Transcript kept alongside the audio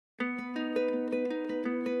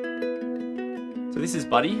This is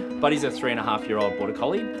Buddy. Buddy's a 3.5-year-old Border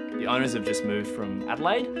Collie. The owners have just moved from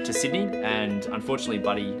Adelaide to Sydney, and unfortunately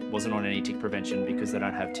Buddy wasn't on any tick prevention because they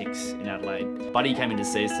don't have ticks in Adelaide. Buddy came in to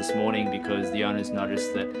see us this morning because the owners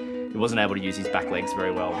noticed that he wasn't able to use his back legs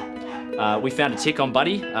very well. We found a tick on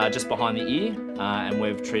Buddy just behind the ear, and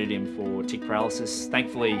we've treated him for tick paralysis.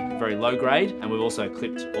 Thankfully, very low grade, and we've also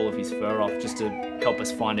clipped all of his fur off just to help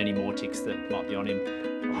us find any more ticks that might be on him.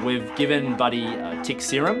 We've given Buddy a tick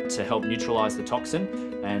serum to help neutralise the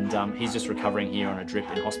toxin, and he's just recovering here on a drip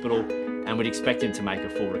in hospital, and we'd expect him to make a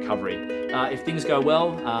full recovery. If things go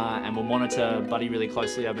well, and we'll monitor Buddy really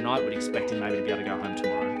closely overnight, we'd expect him maybe to be able to go home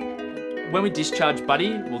tomorrow. When we discharge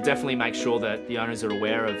Buddy, we'll definitely make sure that the owners are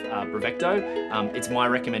aware of Bravecto. It's my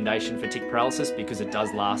recommendation for tick paralysis because it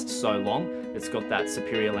does last so long. It's got that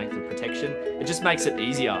superior length of protection. It just makes it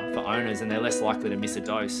easier for owners, and they're less likely to miss a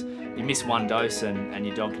dose. You miss one dose and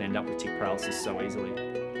your dog can end up with tick paralysis so easily.